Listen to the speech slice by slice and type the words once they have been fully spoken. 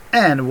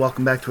And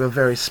welcome back to a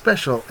very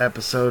special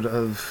episode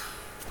of...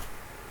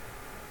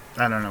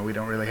 I don't know, we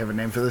don't really have a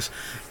name for this.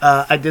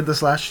 I did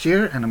this last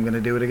year, and I'm going to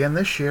do it again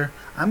this year.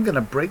 I'm going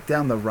to break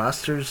down the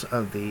rosters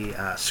of the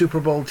Super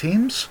Bowl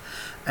teams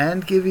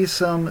and give you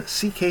some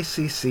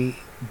CKCC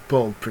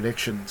bold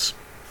predictions.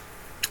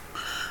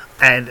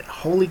 And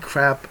holy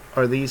crap,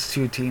 are these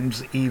two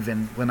teams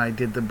even when I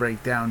did the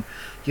breakdown.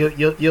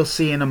 You'll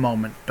see in a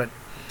moment, but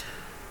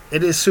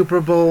it is Super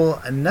Bowl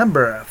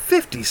number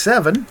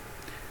 57.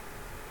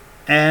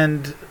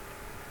 And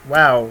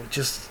wow,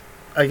 just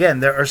again,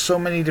 there are so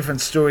many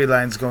different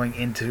storylines going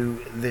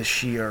into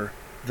this year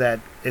that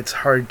it's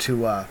hard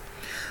to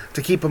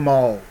keep them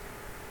all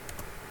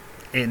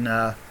in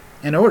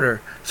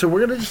order. So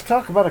we're gonna just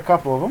talk about a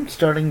couple of them,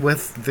 starting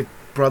with the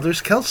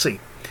brothers Kelce.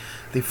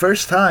 The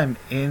first time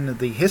in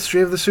the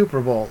history of the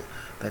Super Bowl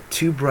that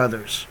two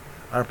brothers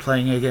are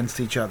playing against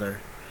each other.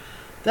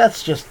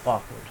 That's just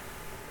awkward.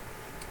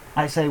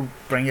 I say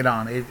bring it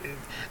on.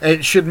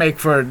 It should make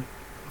for a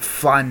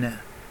fun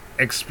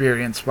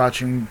experience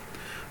watching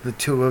the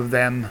two of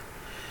them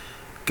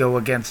go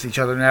against each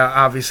other. Now,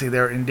 obviously,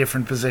 they're in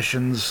different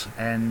positions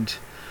and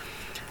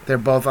they're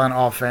both on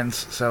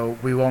offense, so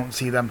we won't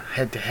see them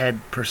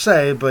head-to-head per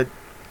se, but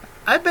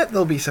I bet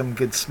there'll be some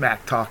good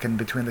smack talking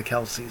between the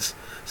Kelces,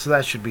 so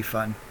that should be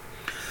fun.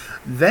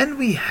 Then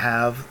we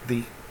have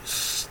the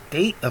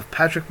state of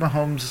Patrick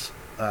Mahomes'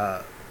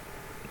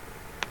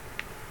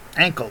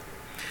 ankle.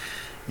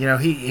 You know,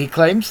 he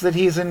claims that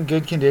he's in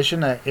good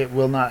condition. It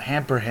will not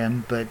hamper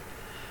him, but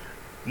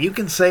you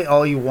can say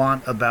all you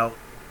want about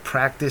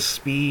practice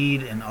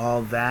speed and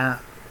all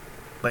that,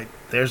 but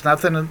there's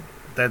nothing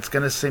that's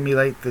going to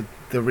simulate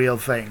the real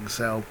thing.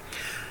 So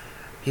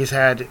he's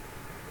had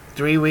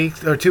 3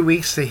 weeks or 2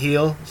 weeks to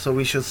heal, so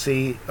we should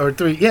see, or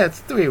three, yeah, it's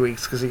 3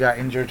 weeks because he got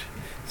injured.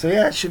 So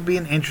yeah, it should be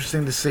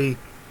interesting to see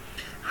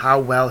how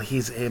well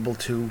he's able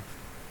to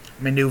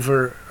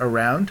maneuver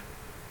around.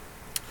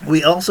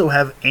 We also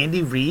have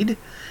Andy Reid,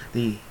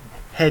 the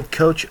head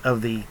coach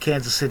of the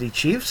Kansas City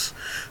Chiefs,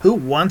 who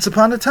once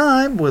upon a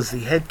time was the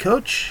head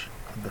coach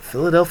of the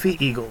Philadelphia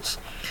Eagles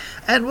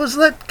and was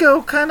let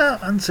go kind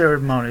of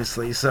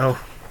unceremoniously. So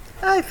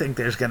I think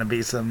there's going to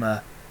be some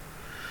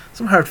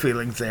hard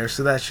feelings there,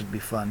 so that should be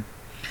fun.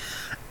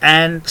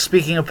 And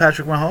speaking of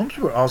Patrick Mahomes,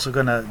 we're also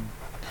going to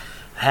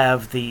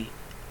have the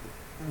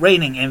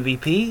reigning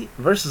MVP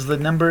versus the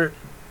number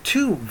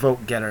 2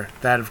 vote getter,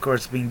 that of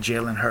course being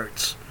Jalen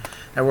Hurts.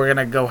 And we're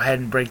going to go ahead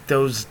and break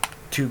those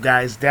two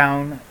guys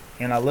down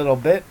in a little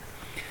bit.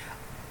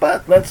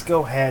 But let's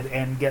go ahead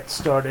and get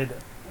started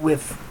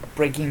with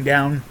breaking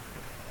down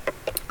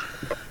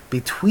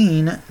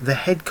between the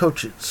head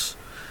coaches.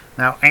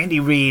 Now,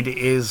 Andy Reid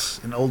is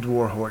an old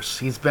warhorse.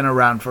 He's been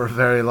around for a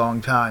very long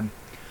time.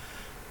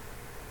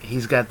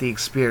 He's got the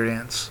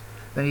experience.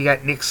 Then you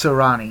got Nick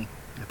Sirianni.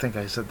 I think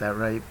I said that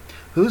right.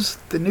 Who's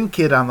the new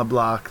kid on the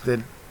block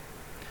that...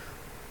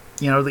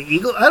 You know, the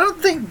Eagles... I don't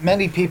think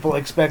many people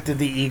expected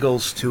the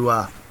Eagles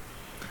to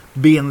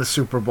be in the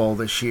Super Bowl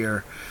this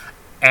year.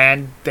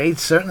 And they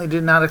certainly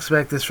did not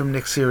expect this from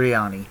Nick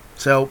Sirianni.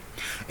 So,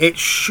 it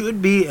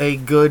should be a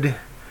good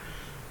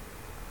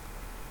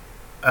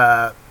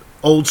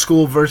old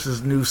school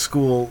versus new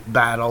school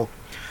battle.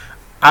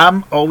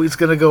 I'm always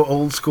going to go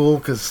old school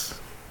because,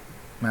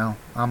 well,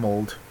 I'm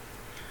old.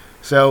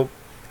 So,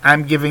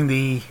 I'm giving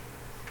the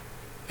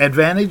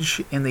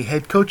advantage in the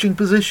head coaching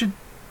position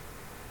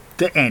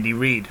to Andy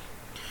Reid.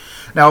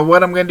 Now,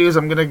 what I'm going to do is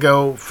I'm going to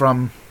go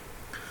from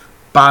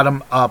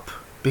bottom up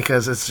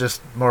because it's just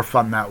more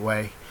fun that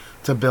way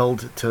to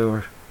build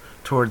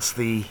towards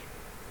the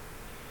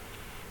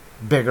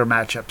bigger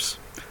matchups.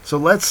 So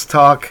let's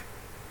talk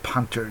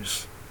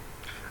punters.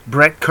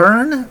 Brett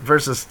Kern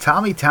versus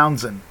Tommy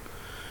Townsend.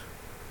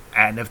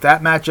 And if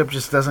that matchup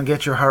just doesn't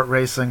get your heart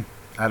racing,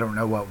 I don't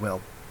know what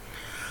will.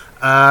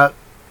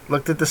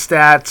 Looked at the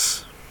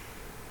stats.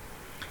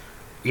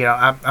 You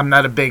know, I'm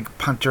not a big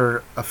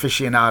punter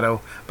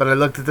aficionado, but I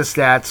looked at the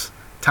stats.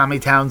 Tommy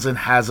Townsend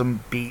has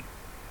him beat.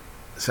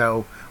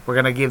 So we're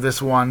going to give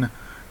this one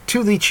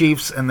to the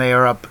Chiefs, and they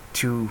are up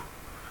 2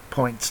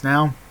 points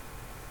now.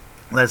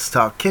 Let's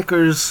talk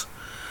kickers.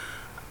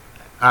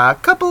 A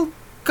couple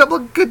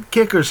of good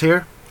kickers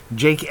here.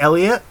 Jake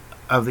Elliott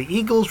of the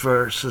Eagles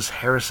versus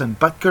Harrison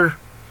Butker.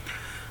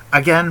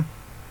 Again,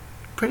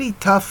 pretty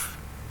tough,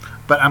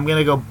 but I'm going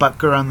to go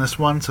Butker on this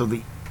one. So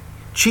the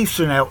Chiefs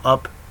are now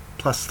up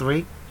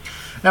 +3.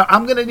 Now,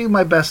 I'm going to do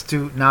my best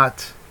to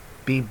not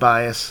be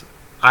biased.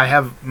 I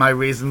have my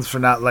reasons for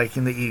not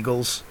liking the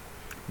Eagles.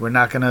 We're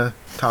not going to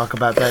talk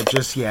about that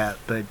just yet,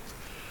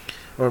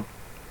 or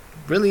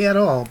really at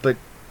all, but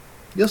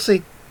you'll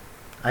see.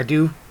 I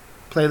do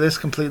play this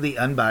completely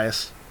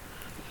unbiased.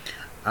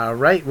 All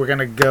right, we're going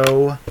to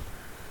go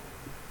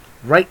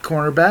right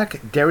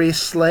cornerback,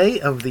 Darius Slay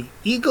of the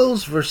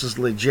Eagles versus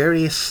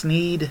L'Jarius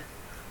Sneed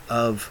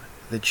of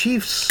the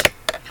Chiefs.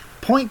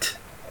 Point,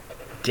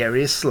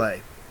 Darius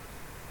Slay.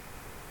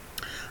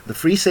 The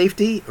free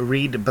safety,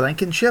 Reed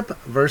Blankenship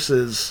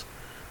versus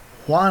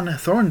Juan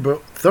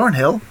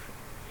Thornhill.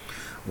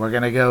 We're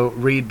going to go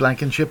Reed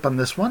Blankenship on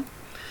this one.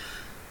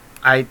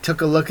 I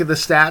took a look at the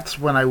stats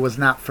when I was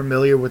not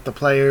familiar with the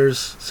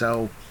players,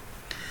 so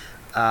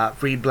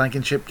Reed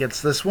Blankenship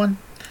gets this one.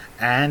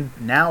 And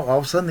now, all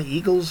of a sudden, the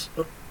Eagles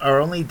are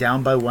only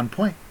down by 1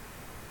 point.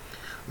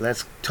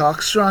 Let's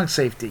talk strong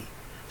safety.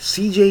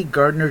 C.J.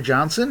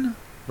 Gardner-Johnson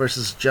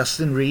versus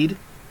Justin Reed.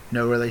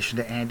 No relation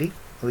to Andy.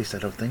 At least I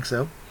don't think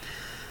so.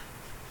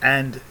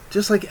 And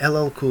just like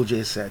LL Cool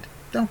J said,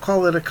 don't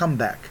call it a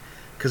comeback,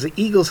 because the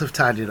Eagles have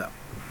tied it up.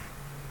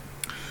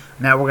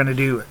 Now we're going to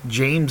do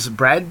James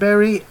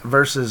Bradbury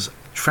versus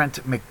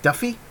Trent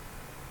McDuffie.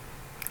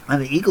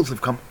 And the Eagles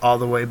have come all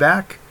the way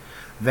back.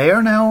 They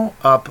are now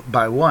up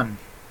by 1.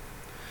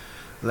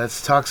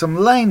 Let's talk some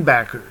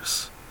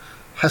linebackers.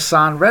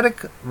 Hassan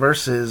Reddick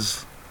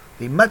versus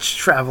the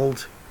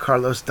much-traveled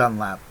Carlos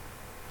Dunlap.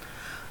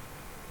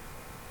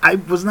 I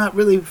was not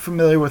really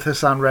familiar with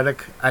Hassan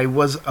Reddick. I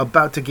was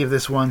about to give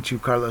this one to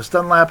Carlos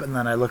Dunlap, and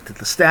then I looked at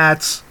the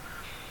stats,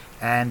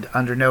 and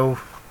under no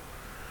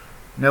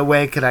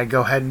way could I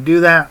go ahead and do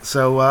that.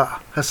 So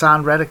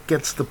Hassan Reddick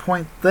gets the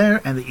point there,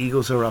 and the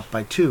Eagles are up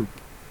by 2.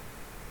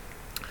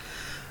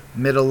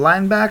 Middle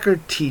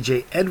linebacker,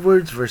 T.J.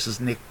 Edwards versus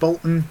Nick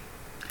Bolton.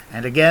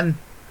 And again,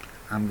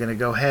 I'm going to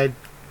go ahead,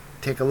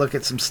 take a look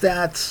at some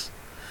stats,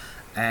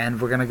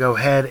 and we're going to go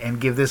ahead and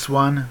give this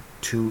one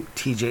to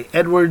T.J.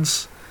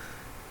 Edwards.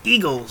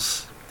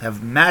 Eagles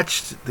have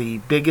matched the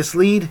biggest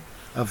lead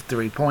of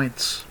 3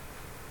 points.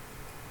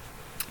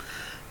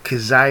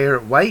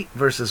 Kazire White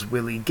versus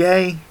Willie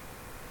Gay.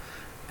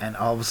 And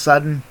all of a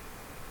sudden,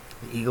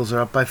 the Eagles are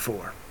up by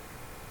 4.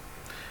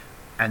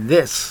 And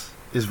this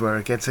is where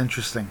it gets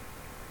interesting.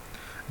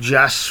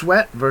 Josh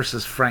Sweat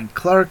versus Frank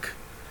Clark.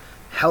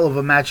 Hell of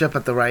a matchup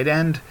at the right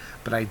end,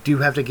 but I do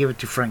have to give it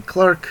to Frank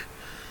Clark.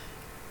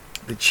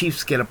 The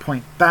Chiefs get a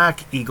point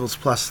back, Eagles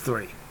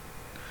 +3.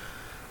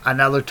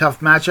 Another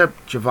tough matchup,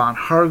 Javon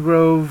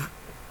Hargrove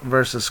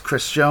versus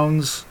Chris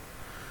Jones.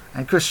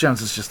 And Chris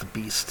Jones is just a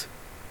beast.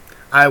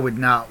 I would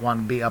not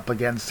want to be up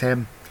against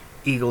him.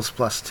 Eagles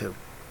 +2.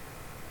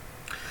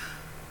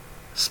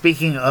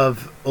 Speaking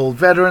of old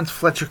veterans,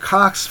 Fletcher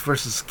Cox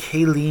versus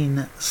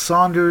Kayleen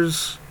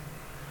Saunders.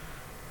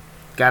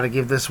 Got to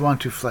give this one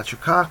to Fletcher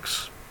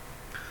Cox.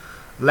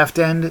 Left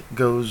end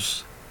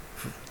goes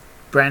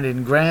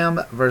Brandon Graham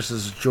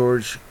versus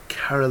George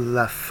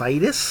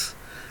Karlaftis.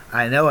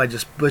 I know I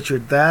just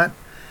butchered that.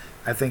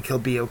 I think he'll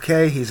be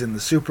okay. He's in the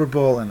Super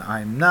Bowl and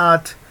I'm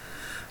not.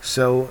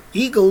 So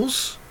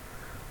Eagles,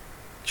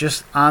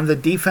 just on the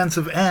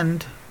defensive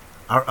end,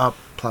 are up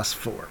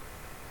 +4.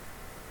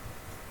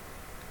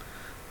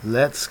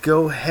 Let's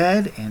go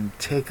ahead and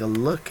take a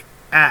look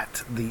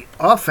at the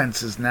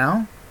offenses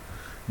now.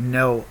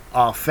 No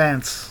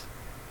offense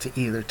to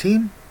either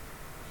team.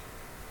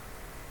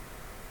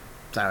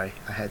 Sorry,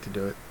 I had to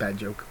do it. Bad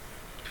joke.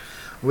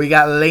 We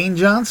got Lane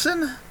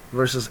Johnson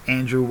versus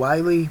Andrew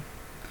Wiley.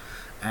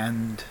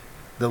 And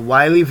the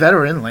Wiley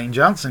veteran, Lane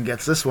Johnson,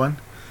 gets this one.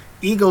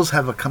 Eagles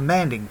have a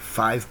commanding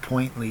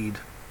 5-point lead.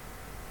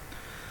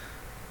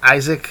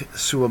 Isaac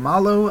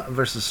Suamalo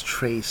versus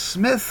Trey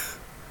Smith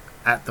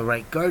at the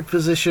right guard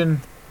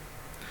position.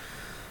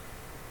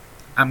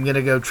 I'm going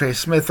to go Trey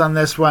Smith on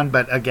this one,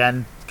 but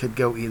again, could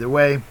go either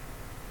way.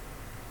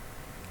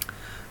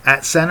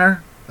 At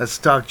center, let's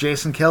talk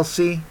Jason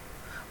Kelce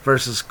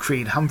versus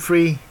Creed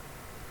Humphrey.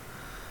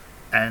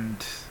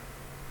 And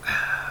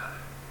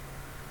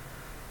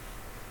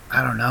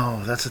I don't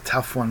know. That's a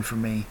tough one for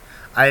me.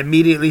 I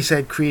immediately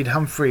said Creed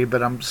Humphrey,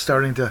 but I'm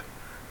starting to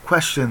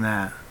question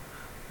that.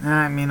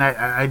 I mean,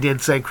 I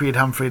did say Creed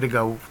Humphrey to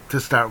go to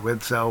start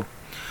with, so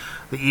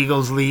the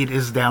Eagles' lead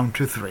is down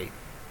to 3.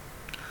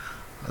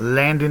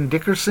 Landon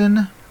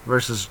Dickerson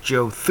versus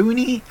Joe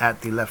Thuney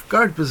at the left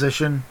guard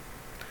position.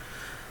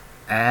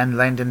 And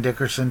Landon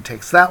Dickerson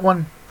takes that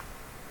one.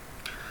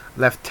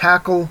 Left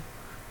tackle,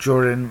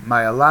 Jordan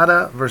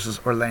Mailata versus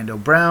Orlando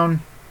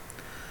Brown.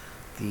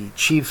 The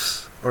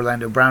Chiefs,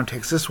 Orlando Brown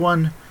takes this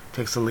one.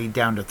 Takes the lead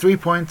down to 3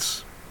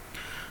 points.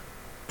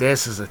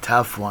 This is a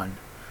tough one.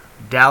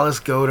 Dallas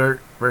Goedert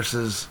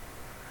versus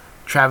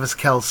Travis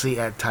Kelce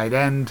at tight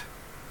end.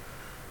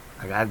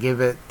 I gotta give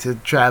it to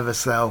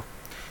Travis, though.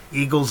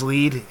 Eagles'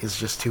 lead is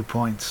just 2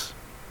 points.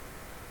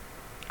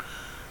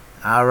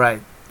 All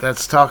right,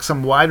 let's talk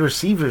some wide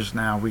receivers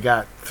now. We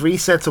got 3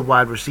 sets of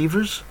wide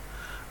receivers.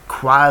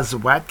 Quaz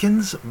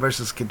Watkins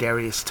versus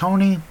Kadarius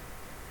Toney.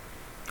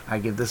 I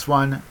give this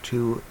one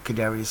to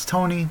Kadarius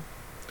Toney.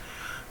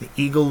 The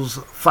Eagles'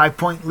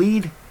 5-point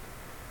lead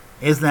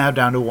is now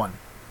down to 1.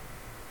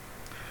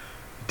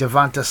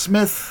 Devonta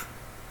Smith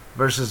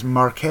versus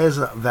Marquez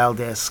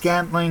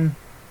Valdez-Scantling.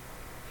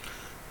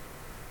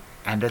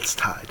 And it's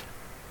tied.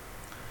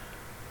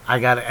 I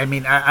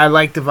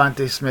like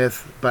Devonta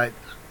Smith, but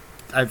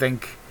I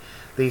think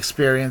the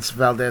experience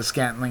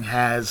Valdez-Scantling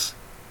has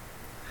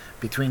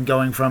between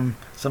going from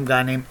some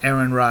guy named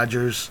Aaron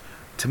Rodgers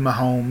to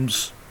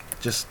Mahomes,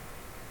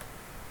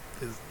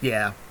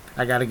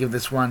 I got to give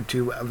this one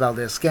to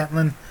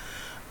Valdez-Scantling,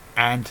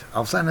 and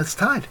all of a sudden it's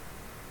tied.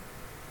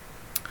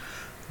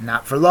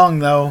 Not for long,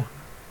 though.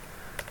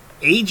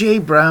 A.J.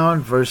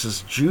 Brown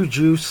versus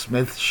Juju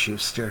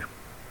Smith-Schuster.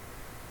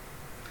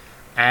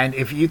 And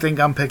if you think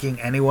I'm picking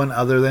anyone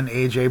other than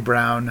A.J.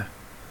 Brown,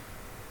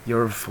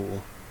 you're a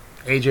fool.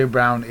 A.J.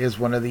 Brown is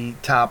one of the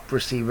top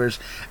receivers,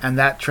 and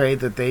that trade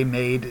that they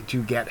made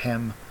to get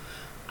him,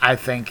 I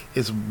think,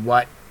 is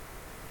what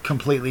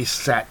completely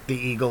set the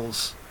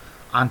Eagles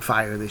on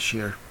fire this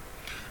year.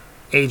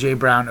 A.J.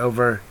 Brown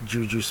over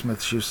Juju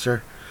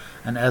Smith-Schuster.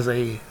 And as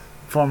a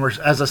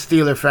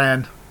Steeler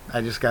fan,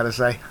 I just gotta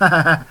say,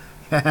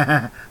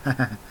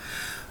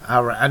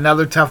 all right,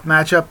 another tough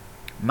matchup: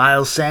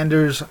 Miles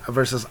Sanders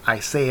versus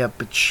Isaiah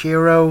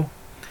Pacheco.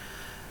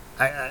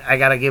 I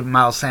gotta give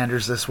Miles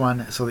Sanders this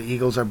one, so the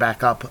Eagles are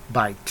back up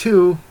by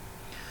 2,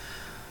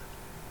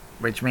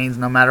 which means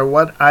no matter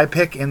what I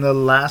pick in the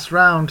last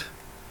round,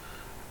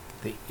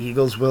 the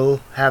Eagles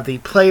will have the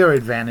player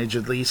advantage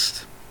at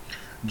least.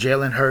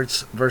 Jalen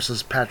Hurts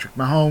versus Patrick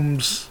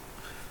Mahomes.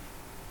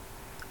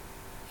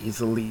 He's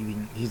the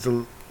league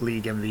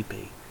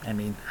MVP. I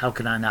mean, how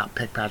can I not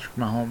pick Patrick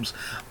Mahomes?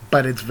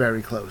 But it's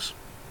very close.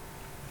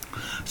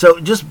 So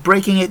just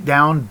breaking it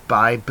down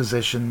by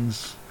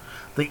positions,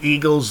 the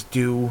Eagles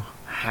do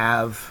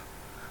have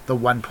the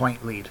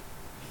 1-point lead.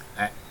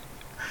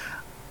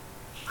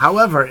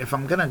 However, if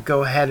I'm going to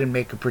go ahead and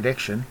make a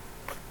prediction,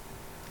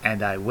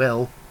 and I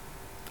will,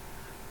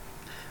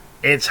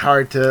 it's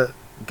hard to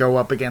go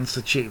up against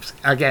the Chiefs.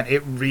 Again,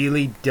 it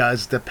really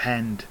does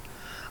depend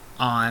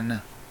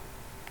on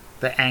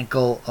the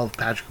ankle of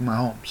Patrick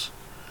Mahomes.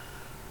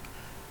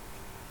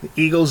 The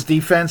Eagles'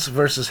 defense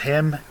versus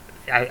him,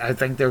 I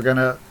think they're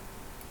gonna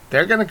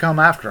come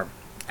after him,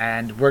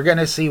 and we're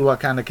gonna see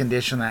what kind of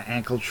condition that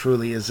ankle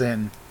truly is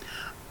in.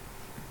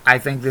 I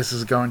think this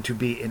is going to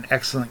be an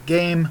excellent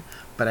game,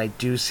 but I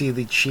do see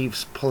the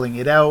Chiefs pulling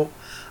it out.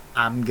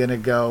 I'm gonna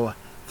go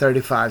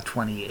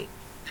 35-28.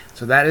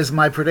 So that is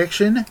my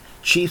prediction.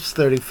 Chiefs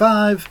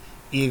 35,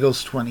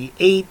 Eagles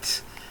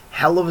 28.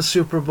 Hell of a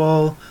Super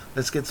Bowl.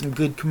 Let's get some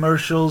good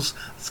commercials.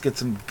 Let's get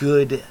some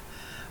good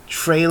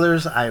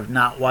trailers. I have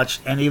not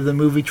watched any of the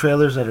movie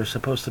trailers that are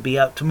supposed to be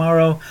out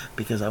tomorrow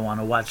because I want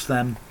to watch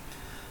them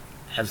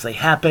as they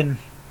happen.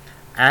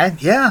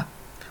 And yeah,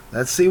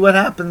 let's see what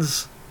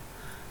happens.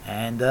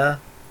 And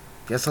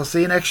guess I'll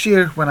see you next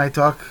year when I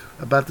talk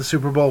about the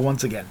Super Bowl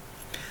once again.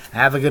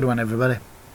 Have a good one, everybody.